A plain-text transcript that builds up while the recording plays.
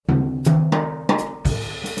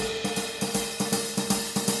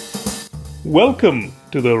Welcome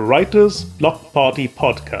to the Writers Block Party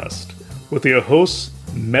podcast with your hosts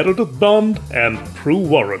Meredith Bond and Prue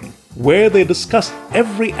Warren, where they discuss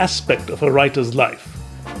every aspect of a writer's life,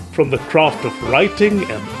 from the craft of writing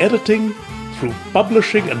and editing, through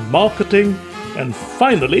publishing and marketing, and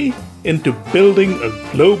finally into building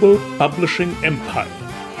a global publishing empire.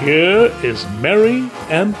 Here is Mary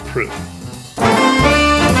and Prue.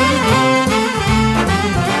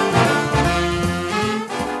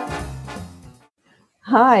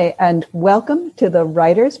 Hi, and welcome to the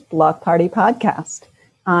Writers Block Party podcast.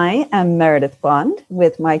 I am Meredith Bond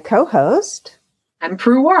with my co-host. I'm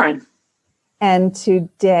Prue Warren. And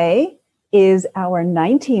today is our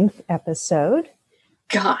 19th episode.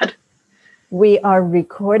 God. We are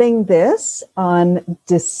recording this on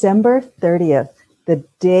December 30th, the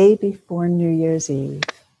day before New Year's Eve.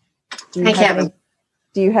 Do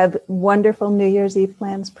you have wonderful New Year's Eve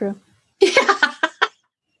plans, Prue? Yeah.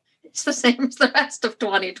 It's the same as the rest of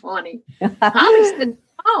 2020. I'll be sitting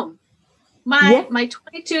home. My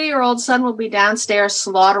 22-year-old son will be downstairs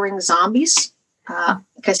slaughtering zombies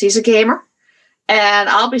because he's a gamer. And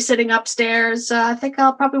I'll be sitting upstairs. I think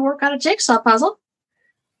I'll probably work on a jigsaw puzzle.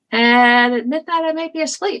 And at midnight, I may be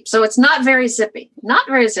asleep. So it's not very zippy. Not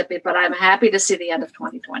very zippy, but I'm happy to see the end of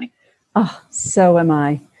 2020. Oh, so am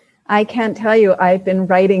I. I can't tell you, I've been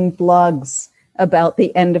writing blogs about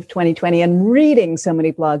the end of 2020 and reading so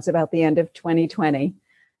many blogs about the end of 2020.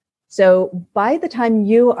 So by the time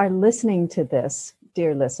you are listening to this,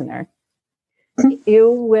 dear listener, you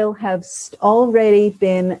will have already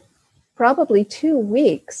been probably 2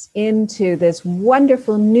 weeks into this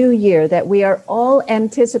wonderful new year that we are all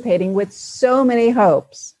anticipating with so many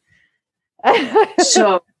hopes.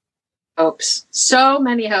 So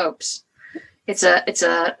many hopes. It's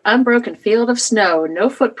a unbroken field of snow, no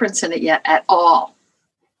footprints in it yet at all.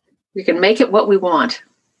 We can make it what we want.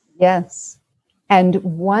 Yes. And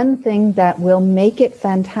one thing that will make it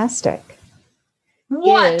fantastic.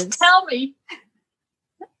 What? Tell me.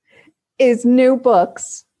 Is new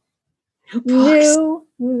books. New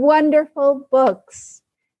wonderful books.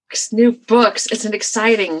 New books. It's an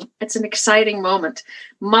exciting moment.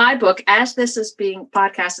 My book, as this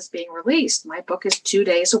podcast is being released, my book is 2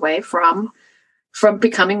 days away from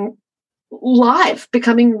becoming live,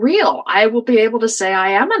 becoming real. I will be able to say I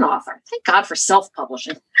am an author. Thank God for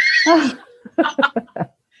self-publishing. Any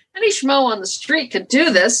schmo on the street can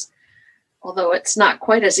do this, although it's not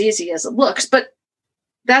quite as easy as it looks, but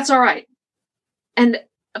that's all right. And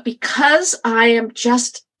because I am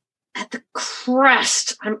just at the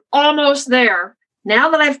crest, I'm almost there. Now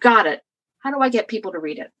that I've got it, how do I get people to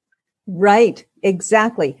read it? Right,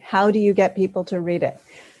 exactly. How do you get people to read it?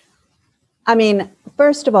 I mean,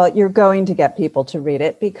 first of all, you're going to get people to read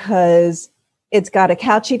it because it's got a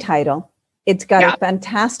catchy title. It's got a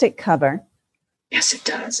fantastic cover. Yes, it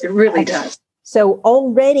does. It really does. So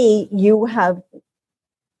already you have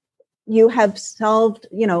solved,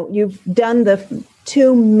 you've done the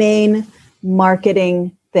two main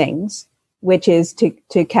marketing things, which is to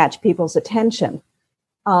catch people's attention.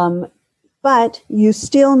 But you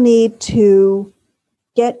still need to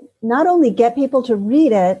not only get people to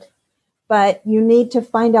read it, but you need to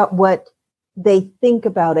find out what they think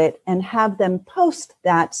about it and have them post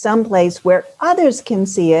that someplace where others can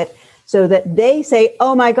see it so that they say,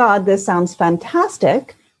 oh my God, this sounds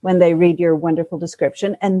fantastic when they read your wonderful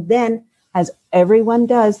description. And then as everyone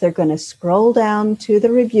does, they're going to scroll down to the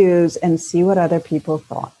reviews and see what other people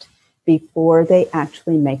thought before they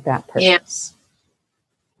actually make that purchase.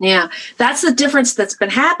 Yeah. That's the difference that's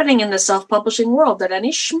been happening in the self-publishing world, that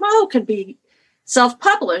any schmo can be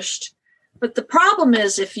self-published. But the problem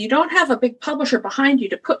is if you don't have a big publisher behind you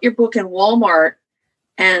to put your book in Walmart,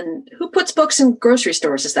 and who puts books in grocery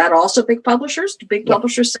stores? Is that also big publishers? Do big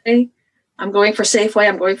publishers say, I'm going for Safeway,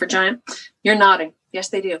 I'm going for Giant? You're nodding. Yes,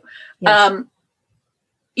 they do. Yes.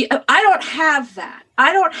 I don't have that.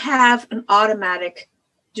 I don't have an automatic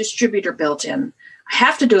distributor built in. I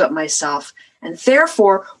have to do it myself. And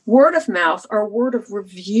therefore, word of mouth or word of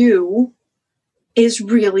review is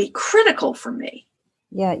really critical for me.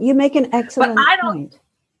 Yeah, you make an excellent point.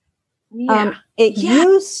 Yeah. It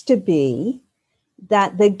used to be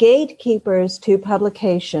that the gatekeepers to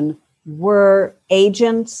publication were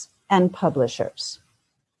agents and publishers.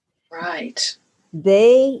 Right.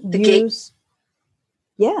 They that's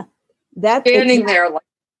standing there like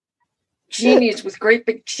genies with great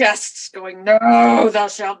big chests going, no, thou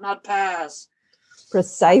shalt not pass.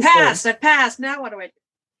 Precisely. I passed. Now what do I do?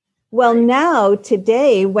 Well, now,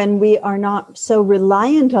 today, when we are not so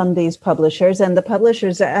reliant on these publishers, and the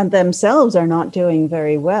publishers themselves are not doing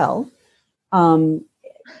very well,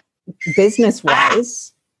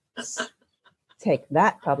 business-wise, take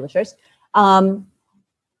that, publishers.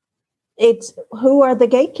 It's who are the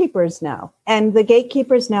gatekeepers now? And the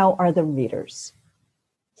gatekeepers now are the readers.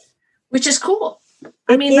 Which is cool.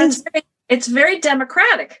 I mean, it's very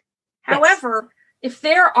democratic. Yes. However, if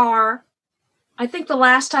there are, I think the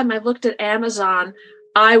last time I looked at Amazon,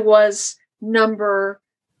 I was the number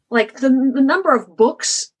of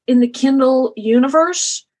books in the Kindle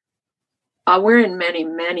universe, we're in many,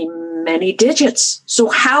 many, many digits. So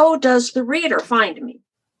how does the reader find me?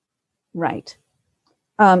 Right.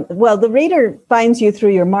 Well, the reader finds you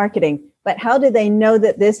through your marketing, but how do they know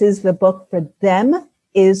that this is the book for them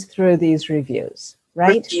is through these reviews,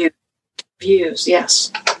 right? Reviews,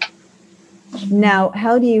 yes. Now,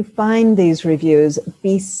 how do you find these reviews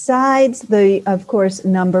besides the, of course,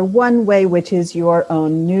 number one way, which is your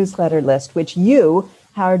own newsletter list, which you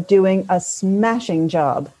are doing a smashing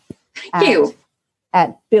job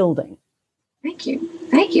at building. Thank you.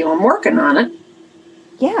 I'm working on it.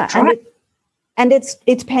 Yeah. And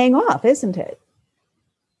it's paying off, isn't it?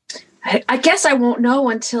 I guess I won't know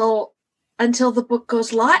until the book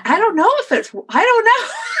goes live. I don't know. I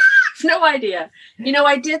have no idea. You know,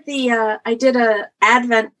 I did a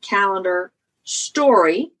Advent calendar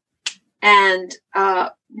story and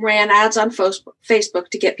ran ads on Facebook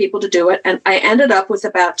to get people to do it. And I ended up with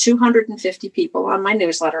about 250 people on my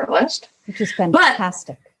newsletter list. Which is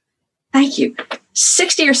fantastic. Thank you.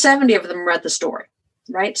 60 or 70 of them read the story,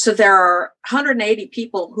 right? So there are 180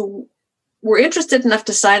 people who were interested enough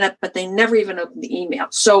to sign up, but they never even opened the email.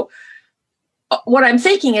 So what I'm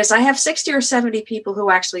thinking is I have 60 or 70 people who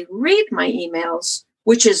actually read my emails,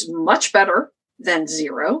 which is much better than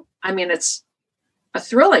zero. I mean, it's a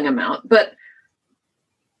thrilling amount, but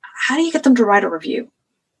how do you get them to write a review?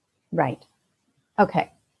 Right.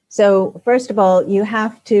 Okay. So first of all, you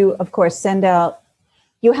have to, of course,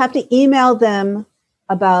 you have to email them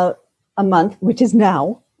about a month, which is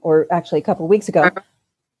now, or actually a couple of weeks ago,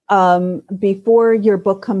 before your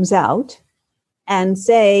book comes out, and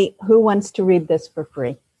say, who wants to read this for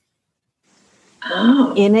free?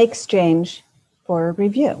 Oh. In exchange for a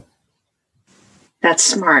review. That's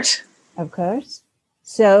smart. Of course.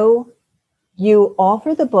 So you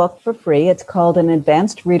offer the book for free. It's called an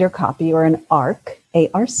advanced reader copy, or an ARC,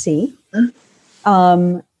 A-R-C.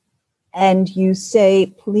 And you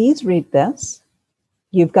say, please read this.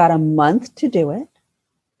 You've got a month to do it.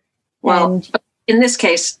 Well, in this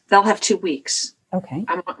case, they'll have 2 weeks. Okay.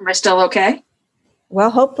 Am I still okay? Well,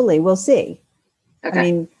 hopefully, we'll see. Okay. I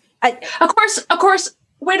mean, of course.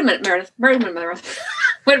 Wait a minute, Meredith. Wait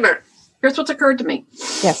a minute. Here's what's occurred to me.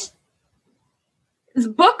 Yes. The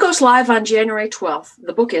book goes live on January 12th.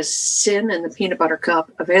 The book is Sin and the Peanut Butter Cup,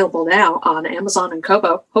 available now on Amazon and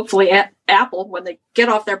Kobo. Hopefully at Apple when they get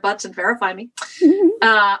off their butts and verify me.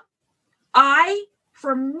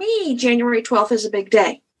 For me, January 12th is a big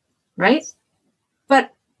day, right?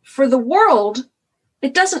 But for the world,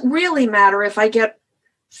 it doesn't really matter if I get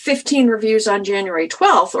 15 reviews on January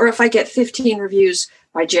 12th or if I get 15 reviews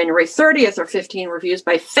by January 30th or 15 reviews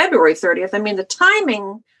by February 30th. I mean, the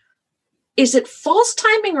timing, is it false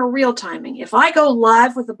timing or real timing? If I go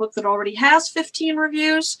live with a book that already has 15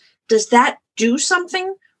 reviews, does that do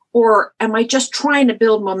something? Or am I just trying to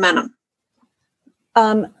build momentum?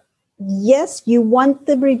 Yes, you want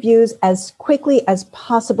the reviews as quickly as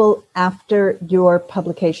possible after your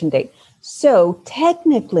publication date. So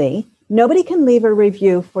technically, nobody can leave a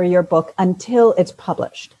review for your book until it's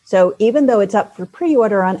published. So even though it's up for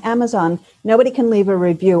pre-order on Amazon, nobody can leave a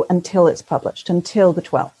review until it's published, until the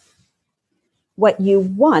 12th. What you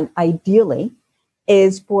want, ideally,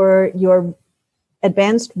 is for your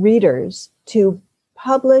advanced readers to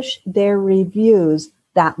publish their reviews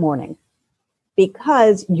that morning,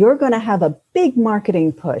 because you're going to have a big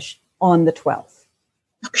marketing push on the 12th.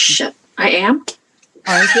 Oh, shit. I am?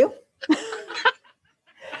 Aren't you?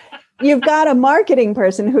 You've got a marketing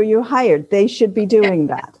person who you hired. They should be doing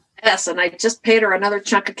that. Yes, and I just paid her another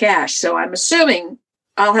chunk of cash. So I'm assuming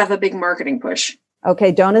I'll have a big marketing push.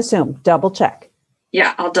 Okay, don't assume. Double check.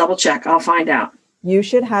 Yeah, I'll double check. I'll find out. You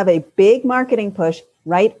should have a big marketing push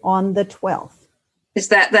right on the 12th. Is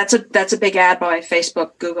that's a big ad by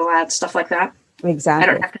Facebook, Google Ads, stuff like that? Exactly.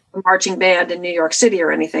 I don't have to have a marching band in New York City or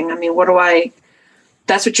anything. I mean,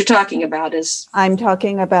 that's what you're talking about is... I'm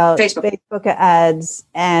talking about Facebook ads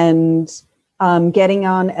and getting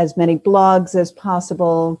on as many blogs as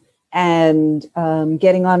possible and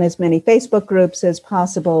getting on as many Facebook groups as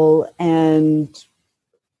possible and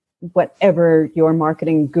whatever your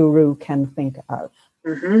marketing guru can think of.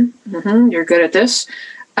 You're good at this.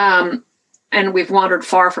 And we've wandered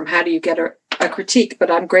far from how do you get a critique, but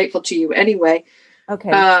I'm grateful to you anyway. Okay.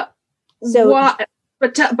 So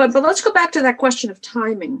But let's go back to that question of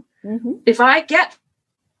timing. Mm-hmm. If I get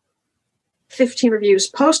 15 reviews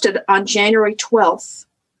posted on January 12th,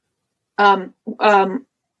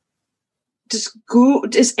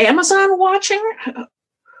 is Amazon watching?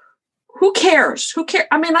 Who cares?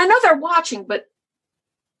 I mean, I know they're watching, but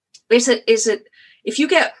is it if you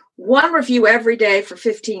get one review every day for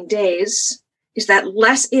 15 days, is that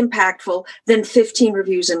less impactful than 15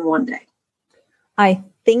 reviews in one day? I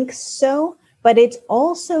think so, but it's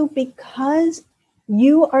also because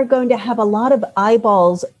you are going to have a lot of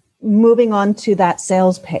eyeballs moving on to that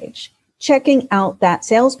sales page, checking out that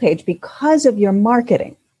sales page because of your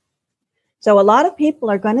marketing. So a lot of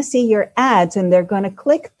people are going to see your ads and they're going to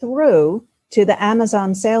click through to the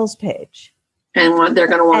Amazon sales page. And what they're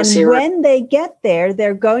going to want to see. And when they get there,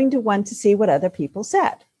 they're going to want to see what other people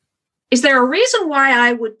said. Is there a reason why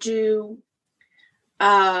I would do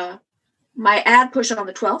my ad push on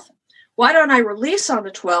the 12th? Why don't I release on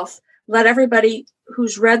the 12th, let everybody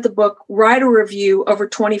who's read the book write a review over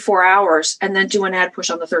 24 hours, and then do an ad push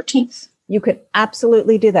on the 13th? You could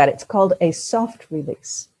absolutely do that. It's called a soft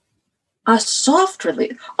release. A soft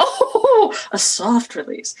release. Oh, a soft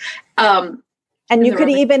release. And you could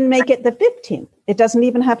even make it the 15th. It doesn't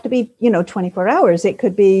even have to be, 24 hours. It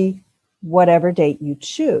could be whatever date you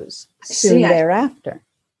choose soon thereafter.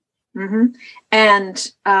 Mm-hmm.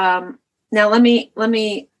 And now let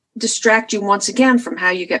me distract you once again from how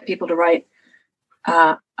you get people to write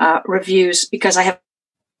reviews, because I have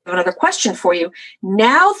another question for you.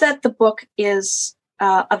 Now that the book is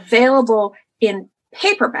available in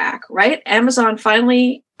paperback, right? Amazon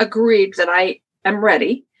finally agreed that I am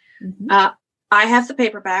ready. Mm-hmm. I have the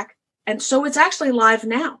paperback, and so it's actually live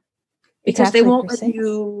now because they won't let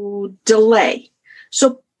you delay.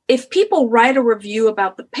 So if people write a review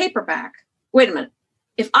about the paperback, wait a minute.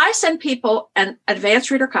 If I send people an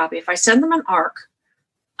advanced reader copy, if I send them an ARC,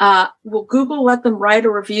 will Google let them write a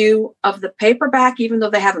review of the paperback even though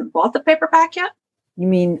they haven't bought the paperback yet? You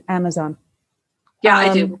mean Amazon? Yeah,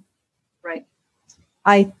 I do. Right.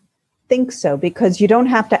 I think so, because you don't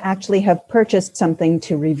have to actually have purchased something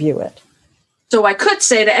to review it. So I could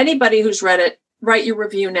say to anybody who's read it, write your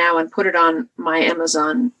review now and put it on my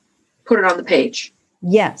Amazon, put it on the page.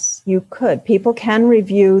 Yes, you could. People can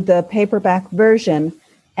review the paperback version,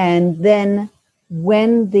 and then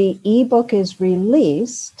when the ebook is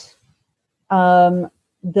released,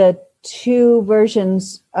 the two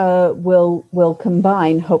versions will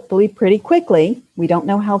combine, hopefully pretty quickly. We don't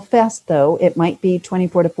know how fast, though. It might be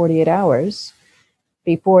 24 to 48 hours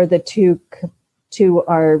before the two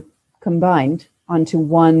are combined onto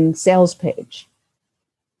one sales page.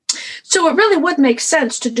 So it really would make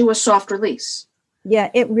sense to do a soft release. Yeah,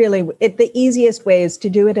 the easiest way is to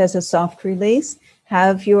do it as a soft release,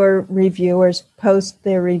 have your reviewers post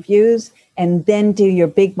their reviews, and then do your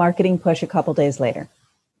big marketing push a couple days later.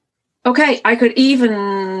 Okay, I could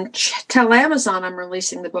even tell Amazon I'm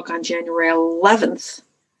releasing the book on January 11th.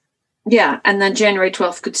 Yeah, and then January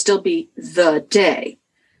 12th could still be the day.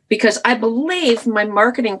 Because I believe my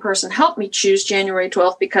marketing person helped me choose January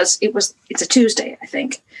 12th because it's a Tuesday, I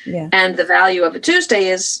think. Yeah. And the value of a Tuesday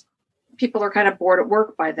is people are kind of bored at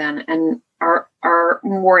work by then and are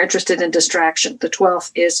more interested in distraction. The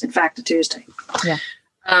 12th is, in fact, a Tuesday. Yeah.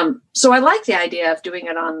 So I like the idea of doing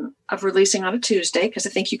it of releasing on a Tuesday, because I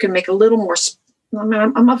think you can make a little more.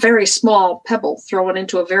 I'm a very small pebble thrown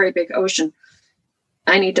into a very big ocean.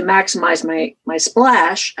 I need to maximize my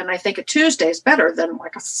splash, and I think a Tuesday is better than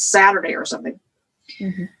like a Saturday or something.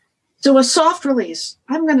 Mm-hmm. So a soft release.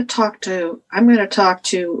 I'm going to talk to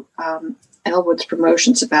Elwood's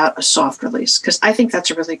Promotions about a soft release, because I think that's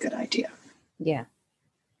a really good idea. Yeah.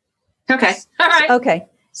 Okay. All right. Okay.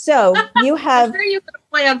 So you have. Sure you had a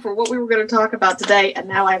plan for what we were going to talk about today, and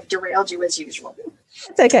now I've derailed you as usual.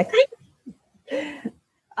 It's okay.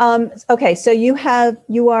 Okay. So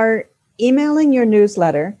you are emailing your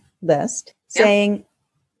newsletter list saying,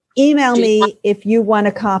 email me if you want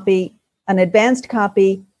a copy, an advanced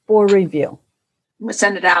copy for review. We'll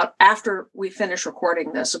send it out after we finish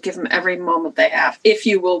recording this. So give them every moment they have. If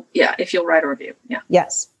you'll write a review. Yeah.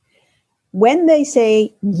 Yes. When they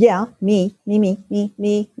say, yeah, me,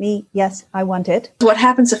 yes, I want it. What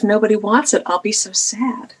happens if nobody wants it? I'll be so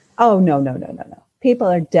sad. Oh, no. People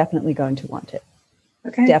are definitely going to want it.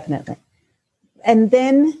 Okay. Definitely. And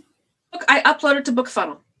then I upload it to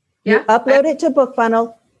BookFunnel. Yeah. You upload it to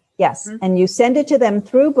BookFunnel. Yes. Mm-hmm. And you send it to them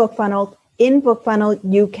through BookFunnel. In BookFunnel,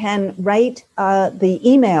 you can write the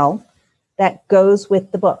email that goes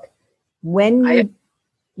with the book. When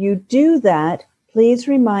you do that, please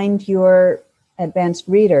remind your advanced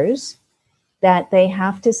readers that they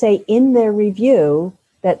have to say in their review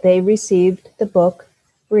that they received the book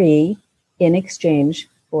free in exchange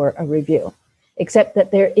for a review, except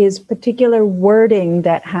that there is particular wording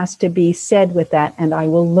that has to be said with that. And I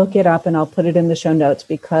will look it up and I'll put it in the show notes,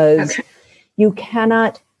 because you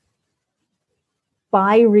cannot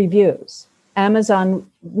buy reviews. Amazon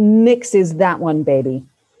mixes that one, baby.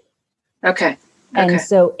 Okay. And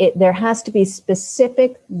so there has to be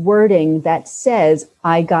specific wording that says,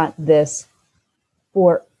 I got this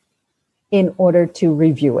in order to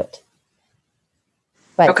review it.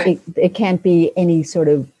 But it can't be any sort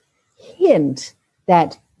of hint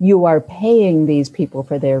that you are paying these people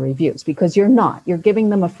for their reviews, because you're not. You're giving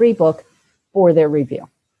them a free book for their review.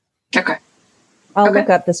 Okay. I'll look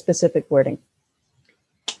up the specific wording.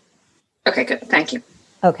 Okay, good. Thank you.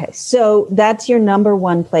 Okay, so that's your number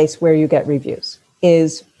one place where you get reviews,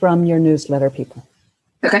 is from your newsletter people.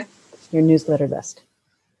 Okay. Your newsletter list.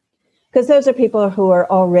 Because those are people who are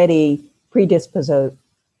already predisposed.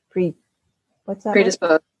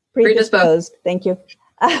 Predisposed. Thank you.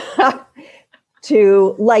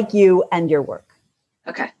 To like you and your work.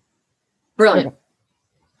 Okay. Brilliant.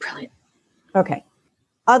 Brilliant. Okay.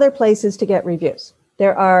 Other places to get reviews.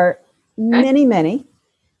 There are many.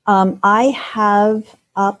 I have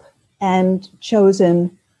up and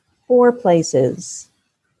chosen 4 places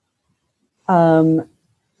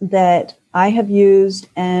that I have used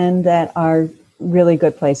and that are really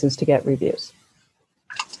good places to get reviews.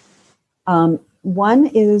 One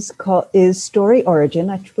is Story Origin,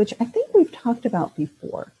 which I think we've talked about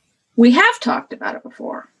before. We have talked about it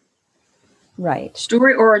before. Right.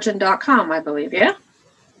 StoryOrigin.com, I believe, yeah?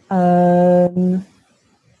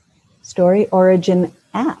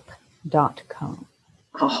 StoryOriginApp.com.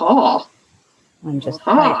 Oh.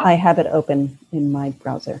 I have it open in my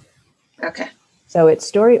browser. Okay. So it's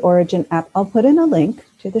Story Origin App. I'll put in a link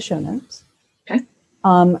to the show notes. Okay.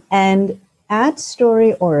 And at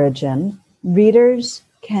Story Origin, readers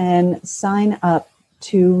can sign up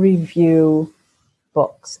to review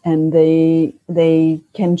books, and they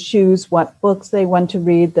can choose what books they want to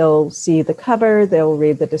read. They'll see the cover, they'll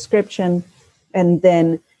read the description, and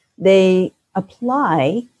then they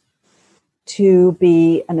apply to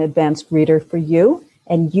be an advanced reader for you,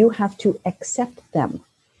 and you have to accept them.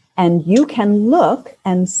 And you can look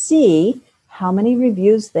and see how many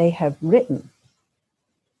reviews they have written,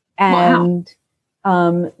 and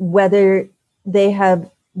whether they have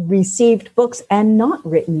received books and not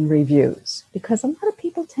written reviews, because a lot of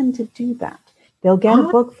people tend to do that. They'll get a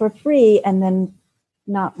book for free and then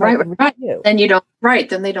not write a review. Then they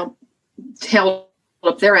don't tell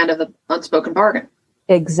up their end of the unspoken bargain.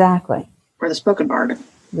 Exactly. Or the spoken bargain.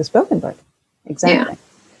 The spoken bargain. Exactly.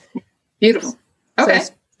 Yeah. Beautiful. Okay.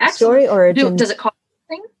 So, Story Origin. Does it cost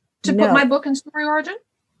anything to put my book in Story Origin?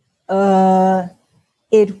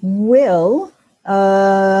 It will.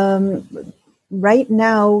 Right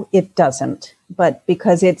now, it doesn't, but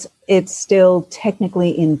because it's still technically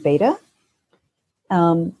in beta,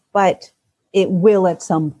 but it will at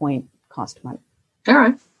some point cost money. All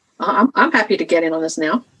right, I'm happy to get in on this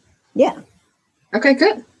now. Yeah. Okay,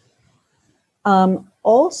 good.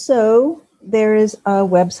 Also, there is a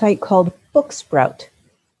website called Booksprout.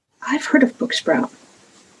 I've heard of Booksprout,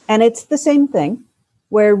 and it's the same thing,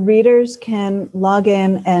 where readers can log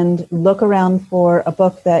in and look around for a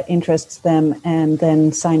book that interests them and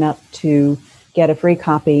then sign up to get a free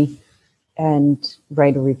copy and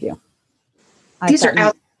write a review. These are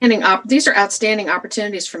outstanding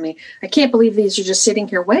opportunities for me. I can't believe these are just sitting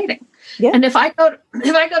here waiting. Yeah. And if I go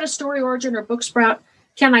to Story Origin or Booksprout,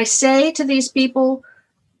 can I say to these people,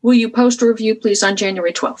 will you post a review, please, on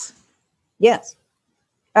January 12th? Yes.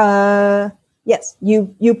 Yes.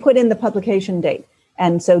 You put in the publication date.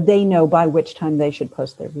 And so they know by which time they should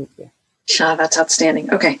post their review. That's outstanding.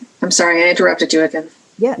 Okay. I'm sorry, I interrupted you again.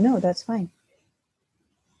 Yeah, no, that's fine.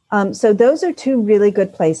 So those are 2 really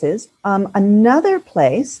good places. Another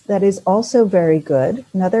place that is also very good,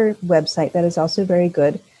 another website that is also very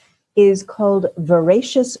good, is called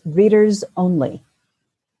Voracious Readers Only.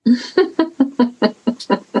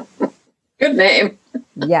 Good name.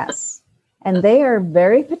 Yes. And they are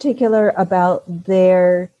very particular about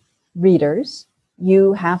their readers.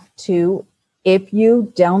 You have to, if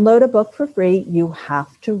you download a book for free, you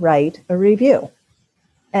have to write a review.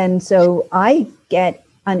 And so I get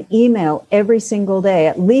an email every single day,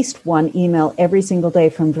 at least one email every single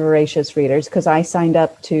day from Voracious Readers, because I signed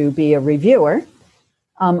up to be a reviewer.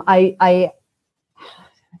 I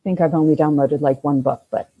think I've only downloaded like one book,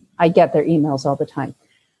 but I get their emails all the time.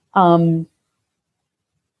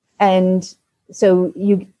 And so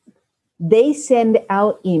they send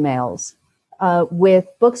out emails With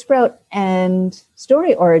Booksprout and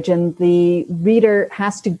Story Origin, the reader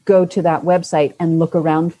has to go to that website and look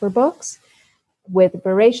around for books. With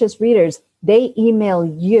Voracious Readers, they email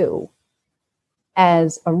you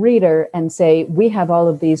as a reader and say, we have all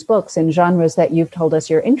of these books in genres that you've told us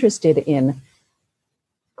you're interested in.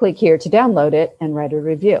 Click here to download it and write a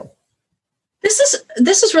review.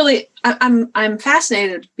 This is really, I'm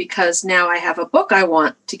fascinated because now I have a book I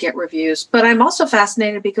want to get reviews, but I'm also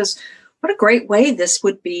fascinated because what a great way this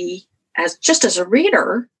would be as a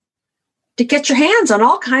reader to get your hands on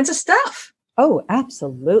all kinds of stuff. Oh,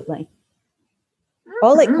 absolutely. Mm-hmm.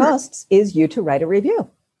 All it costs is you to write a review.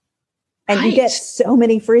 And you get so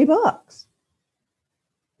many free books.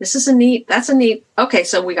 That's a neat. Okay,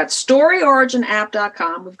 so we got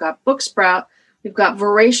StoryOriginApp.com. We've got Booksprout. We've got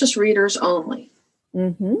Voracious Readers Only.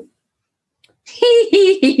 Mm-hmm.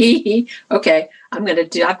 Okay,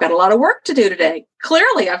 I've got a lot of work to do today.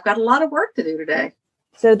 Clearly, I've got a lot of work to do today.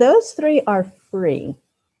 So those 3 are free.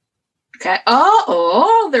 Okay.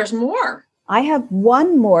 Oh, there's more. I have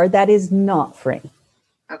one more that is not free.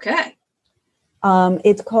 Okay.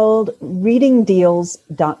 It's called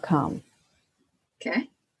readingdeals.com. Okay.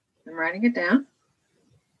 I'm writing it down.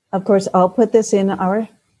 Of course, I'll put this in our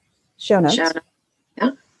show notes.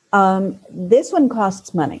 Yeah. This one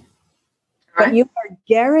costs money. Right. But you are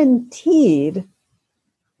guaranteed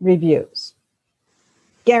reviews.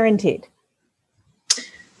 Guaranteed.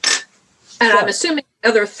 And I'm assuming the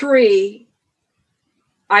other 3,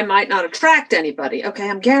 I might not attract anybody. Okay,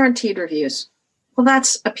 I'm guaranteed reviews. Well,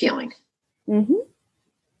 that's appealing. Mm-hmm.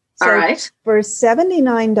 So all right. For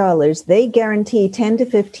 $79, they guarantee 10 to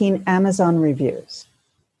 15 Amazon reviews.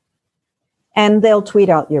 And they'll tweet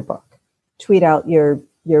out your book. Tweet out your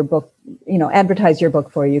book, advertise your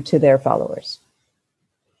book for you to their followers.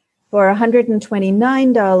 For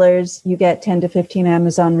 $129, you get 10 to 15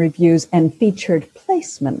 Amazon reviews and featured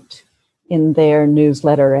placement in their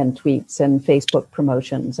newsletter and tweets and Facebook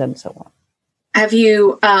promotions and so on. Have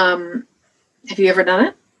you ever done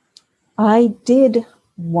it? I did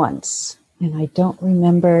once, and I don't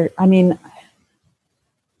remember. I mean,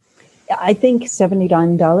 I think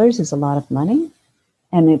 $79 is a lot of money,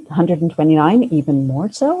 and $129 even more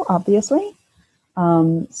so, obviously.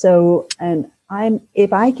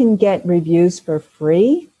 If I can get reviews for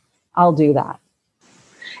free, I'll do that.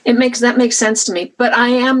 That makes sense to me, but I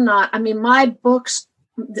am not. I mean,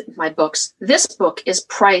 this book is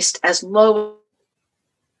priced as low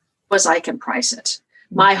as I can price it.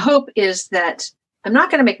 My hope is that I'm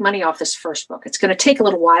not going to make money off this first book. It's going to take a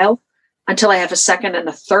little while until I have a second and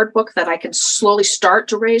a third book that I can slowly start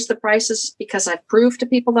to raise the prices because I've proved to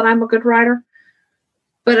people that I'm a good writer.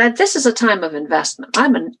 But this is a time of investment.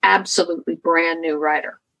 I'm an absolutely brand new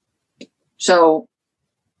writer. So,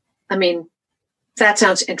 I mean, that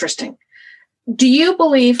sounds interesting. Do you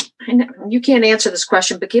believe, I know you can't answer this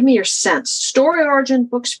question, but give me your sense. Story Origin,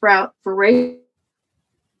 Booksprout, Voracious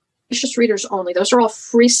Readers Only. Those are all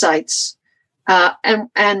free sites.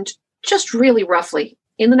 And just really roughly,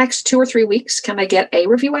 in the next 2 or 3 weeks, can I get a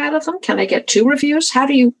review out of them? Can I get 2 reviews?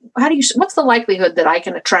 What's the likelihood that I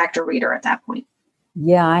can attract a reader at that point?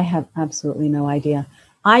 Yeah, I have absolutely no idea.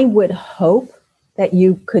 I would hope that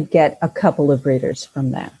you could get a couple of readers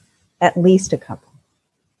from there, at least a couple.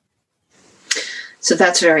 So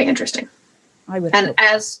that's very interesting. I would and hope.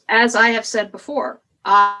 as I have said before,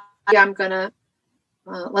 I'm gonna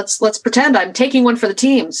let's pretend I'm taking one for the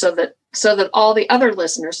team so that all the other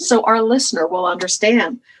listeners, so our listener will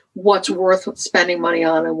understand what's worth spending money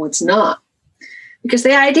on and what's not. Because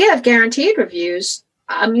the idea of guaranteed reviews,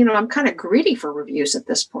 I'm kind of greedy for reviews at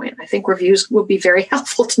this point. I think reviews would be very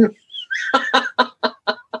helpful to me.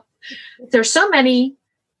 There's so many,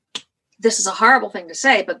 this is a horrible thing to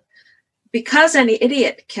say, but because any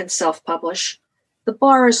idiot can self-publish, the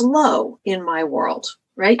bar is low in my world,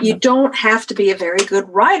 right? You don't have to be a very good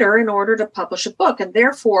writer in order to publish a book. And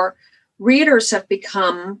therefore, readers have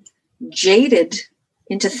become jaded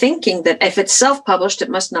into thinking that if it's self-published, it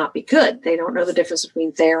must not be good. They don't know the difference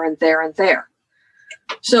between there and there and there.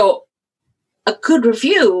 So a good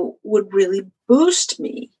review would really boost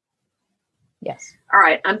me. Yes. All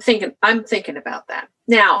right. I'm thinking about that.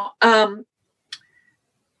 Now,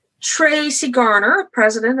 Tracy Garner,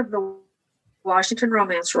 president of the Washington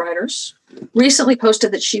Romance Writers, recently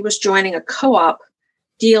posted that she was joining a co-op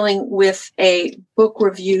dealing with a book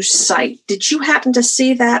review site. Did you happen to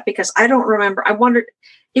see that? Because I don't remember. I wondered,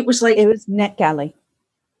 it was NetGalley.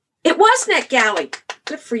 It was NetGalley.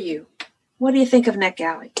 Good for you. What do you think of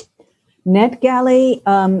NetGalley?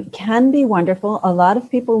 NetGalley can be wonderful. A lot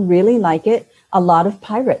of people really like it. A lot of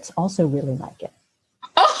pirates also really like it.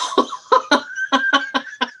 Oh,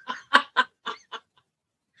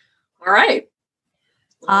 All right.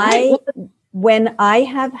 When I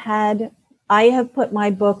have put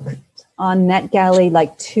my book on NetGalley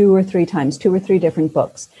like 2 or 3 times, 2 or 3 different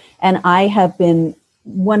books, and I have been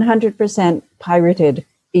 100% pirated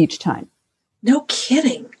each time. No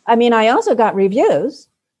kidding. I mean, I also got reviews.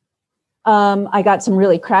 I got some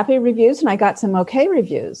really crappy reviews and I got some okay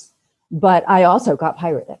reviews, but I also got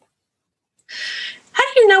pirated. How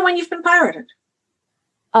do you know when you've been pirated?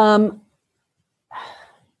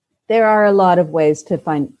 There are a lot of ways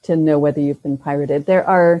to know whether you've been pirated. There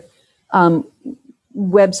are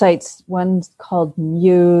websites, one's called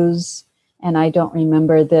Muse, and I don't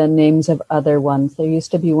remember the names of other ones. There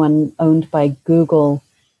used to be one owned by Google,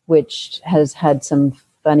 which has had some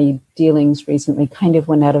funny dealings recently, kind of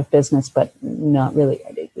went out of business, but not really.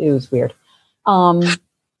 It was weird. And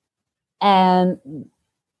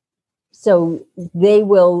so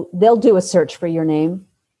they'll do a search for your name.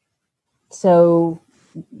 So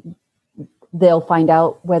they'll find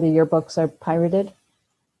out whether your books are pirated.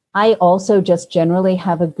 I also just generally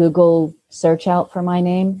have a Google search out for my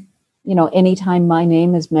name. You know, anytime my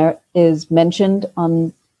name is mentioned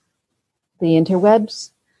on the interwebs,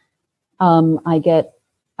 I get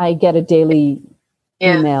a daily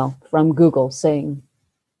email from Google saying.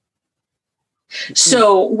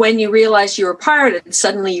 So when you realized you were pirated,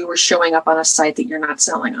 suddenly you were showing up on a site that you're not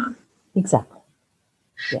selling on. Exactly.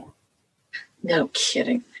 Yeah. No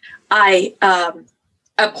kidding. I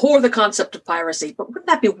abhor the concept of piracy, but wouldn't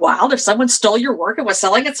that be wild if someone stole your work and was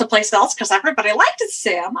selling it someplace else because everybody liked it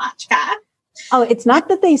so much, huh? Oh, it's not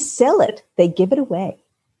that they sell it; they give it away.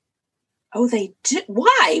 Oh, they do.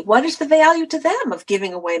 Why? What is the value to them of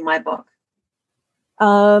giving away my book?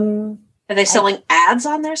 Are they selling ads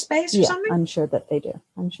on their space or something? I'm sure that they do.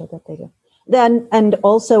 Then, and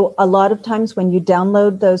also a lot of times when you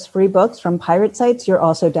download those free books from pirate sites, you're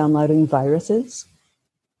also downloading viruses.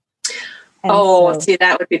 And see,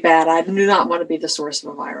 that would be bad. I do not want to be the source of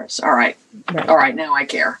a virus. All right. All right, now I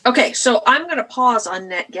care. Okay, so I'm going to pause on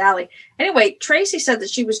NetGalley. Anyway, Tracy said that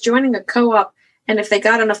she was joining a co-op, and if they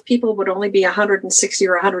got enough people, it would only be $160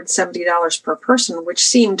 or $170 per person, which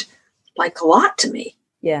seemed like a lot to me.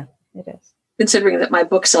 Yeah, it is. Considering that my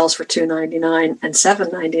book sells for $2.99 and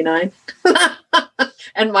 $7.99,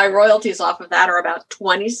 and my royalties off of that are about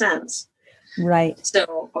 20 cents. Right.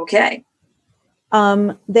 So, okay.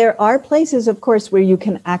 There are places, of course, where you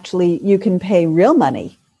can pay real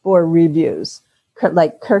money for reviews,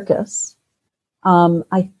 like Kirkus.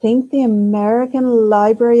 I think the American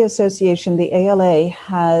Library Association, the ALA,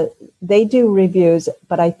 they do reviews,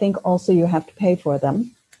 but I think also you have to pay for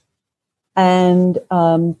them. And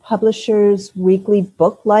Publishers Weekly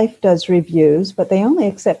Book Life does reviews, but they only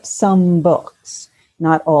accept some books,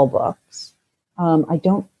 not all books. I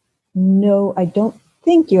don't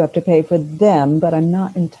think you have to pay for them, but I'm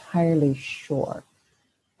not entirely sure.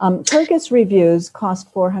 Kirkus reviews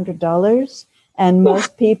cost $400, and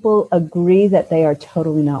most people agree that they are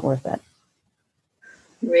totally not worth it.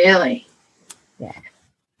 Really? Yeah.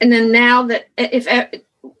 And then now that if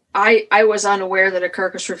I was unaware that a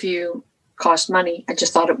Kirkus review cost money, I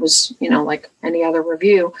just thought it was, like any other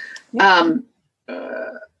review. Yeah.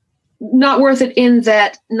 Not worth it in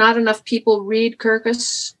that not enough people read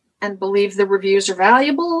Kirkus and believe the reviews are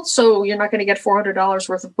valuable, so you're not going to get $400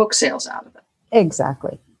 worth of book sales out of it.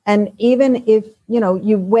 Exactly. And even if,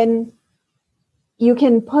 when you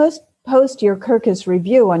can post your Kirkus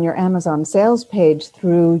review on your Amazon sales page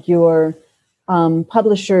through your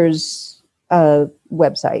publisher's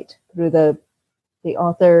website, through the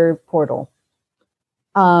author portal.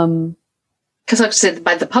 Because like I said,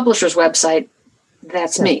 by the publisher's website,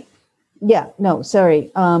 that's me. Yeah, no,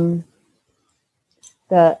 sorry.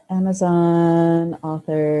 The Amazon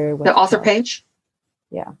author website. The author page?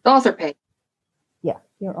 Yeah. The author page. Yeah,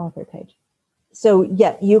 your author page. So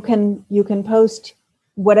yeah, you can post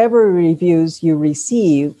whatever reviews you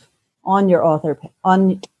receive on your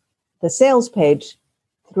on the sales page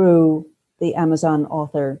through the Amazon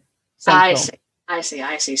author central. I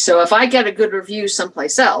see. So if I get a good review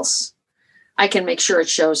someplace else, I can make sure it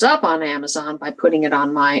shows up on Amazon by putting it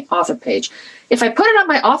on my author page. If I put it on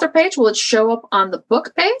my author page, will it show up on the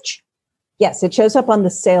book page? Yes, it shows up on the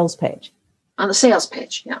sales page. On the sales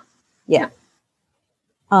page, yeah. Yeah.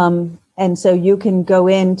 And so you can go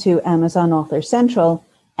into Amazon Author Central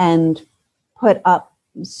and put up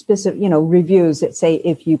specific, reviews that say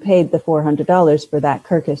if you paid the $400 for that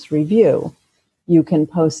Kirkus review, you can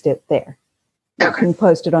post it there. Okay. You can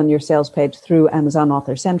post it on your sales page through Amazon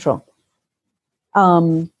Author Central.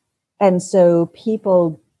 And so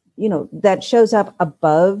people, that shows up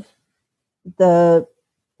above the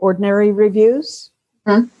ordinary reviews.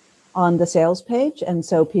 Hmm. on the sales page, and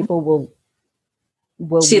so people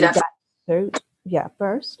will See read that?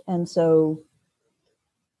 first. And so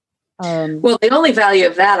well, the only value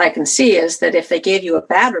of that I can see is that if they gave you a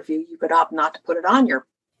bad review, you could opt not to put it on your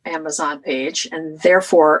Amazon page, and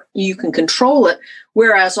therefore you can control it.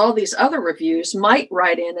 Whereas all these other reviews might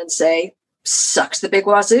write in and say, sucks the big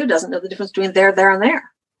wazoo, doesn't know the difference between there, and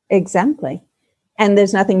there. Exactly. And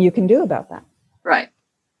there's nothing you can do about that. Right.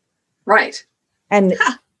 And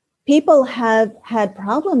people have had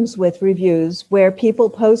problems with reviews where people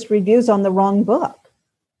post reviews on the wrong book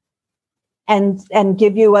and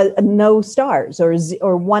give you a no stars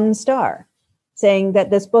or 1 star, saying that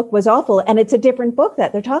this book was awful, and it's a different book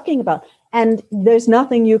that they're talking about. And there's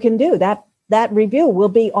nothing you can do. That review will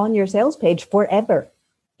be on your sales page forever.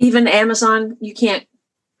 Even Amazon, you can't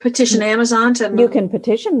petition Amazon to... You can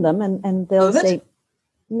petition them and they'll say,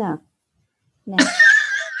 no.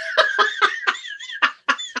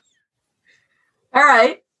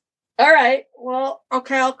 All right. Well,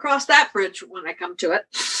 okay, I'll cross that bridge when I come to it.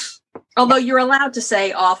 Although you're allowed to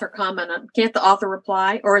say author comment on, can't the author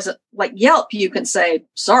reply? Or is it like Yelp? You can say,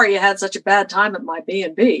 sorry, you had such a bad time at my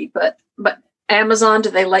B&B, but Amazon, do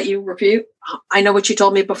they let you review? I know what you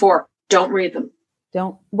told me before. Don't read them.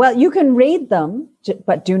 Well, you can read them,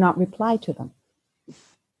 but do not reply to them.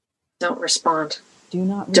 Don't respond.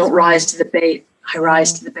 Don't rise to the bait. I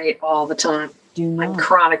rise to the bait all the time. Do not. I'm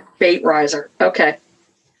chronic bait riser. Okay.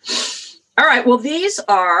 All right. Well, these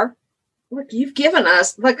are, look, you've given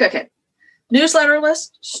us, okay. Newsletter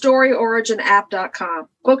list, StoryOriginApp.com,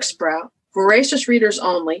 Booksprout, Voracious Readers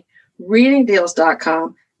Only,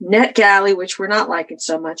 ReadingDeals.com, NetGalley, which we're not liking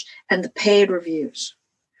so much, and the paid reviews.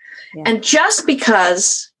 Yeah. And just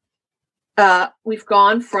because we've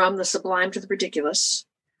gone from the sublime to the ridiculous,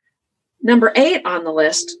 number 8 on the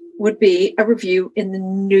list would be a review in the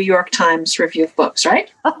New York Times Review of Books,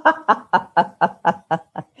 right?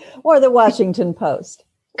 Or the Washington Post.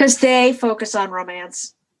 Because they focus on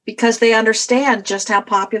romance, because they understand just how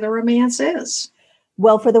popular romance is.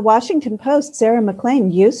 Well, for the Washington Post, Sarah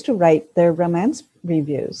McLean used to write their romance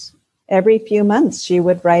reviews. Every few months, she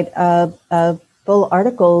would write a full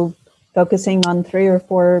article focusing on 3 or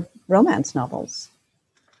 4 romance novels.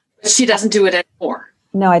 She doesn't do it anymore.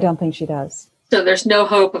 No, I don't think she does. So there's no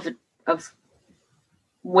hope of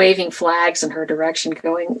waving flags in her direction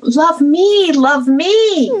going, love me, love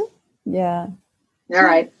me. Yeah. All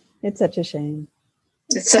right. It's such a shame.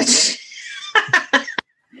 It's such...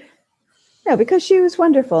 No, because she was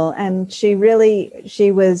wonderful, and she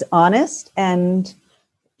was honest, and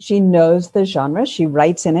she knows the genre. She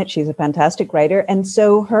writes in it. She's a fantastic writer. And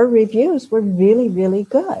so her reviews were really, really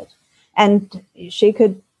good. And she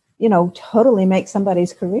could, totally make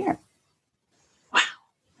somebody's career. Wow.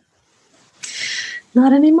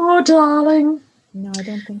 Not anymore, darling. No, I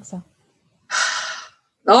don't think so.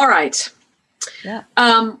 All right. Yeah.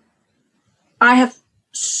 I have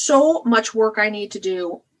so much work I need to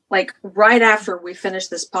do, like right after we finish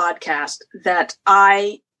this podcast, that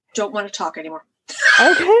I don't want to talk anymore.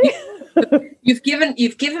 Okay. You've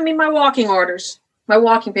given me my walking orders, my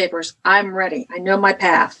walking papers. I'm ready. I know my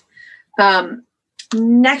path.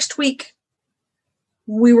 Next week,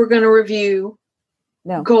 we were going to review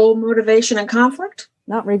Goal, Motivation, and Conflict.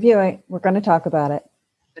 Not review it. We're going to talk about it.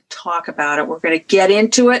 We're going to get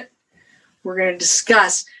into it. We're going to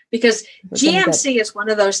discuss, because GMC is one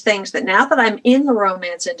of those things that now that I'm in the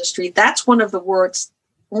romance industry, that's one of the words,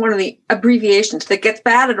 one of the abbreviations that gets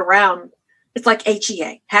batted around. It's like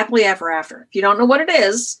HEA, happily ever after. If you don't know what it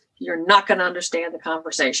is, you're not going to understand the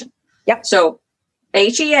conversation. Yep. So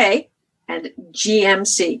HEA and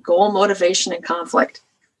GMC, Goal, Motivation, and Conflict,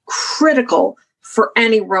 critical for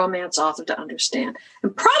any romance author to understand,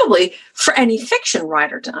 and probably for any fiction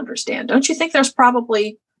writer to understand. Don't you think there's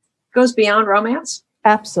probably goes beyond romance?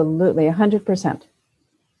 Absolutely, 100%.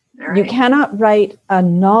 Right. You cannot write a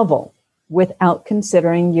novel without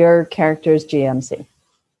considering your character's GMC.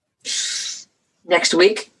 Next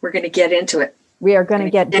week, we're going to get into it. We are going to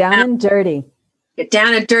get down and dirty. Get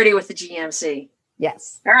down and dirty with the GMC.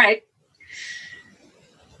 Yes. All right.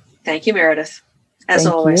 Thank you, Meredith. As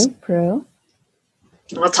always. Thank you, Prue.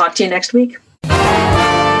 I'll talk to you next week.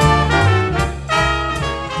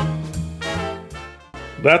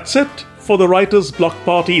 That's it for the Writer's Block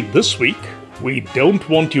Party this week. We don't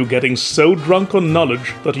want you getting so drunk on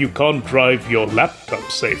knowledge that you can't drive your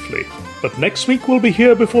laptop safely. But next week we'll be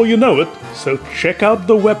here before you know it, so check out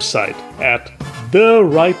the website at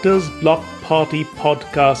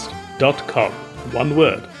thewritersblockpartypodcast.com. One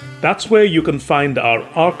word. That's where you can find our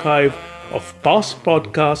archive of past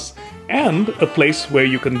podcasts and a place where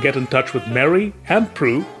you can get in touch with Mary and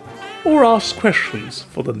Prue or ask questions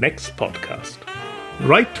for the next podcast.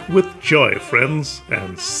 Write with joy, friends,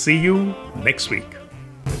 and see you next week.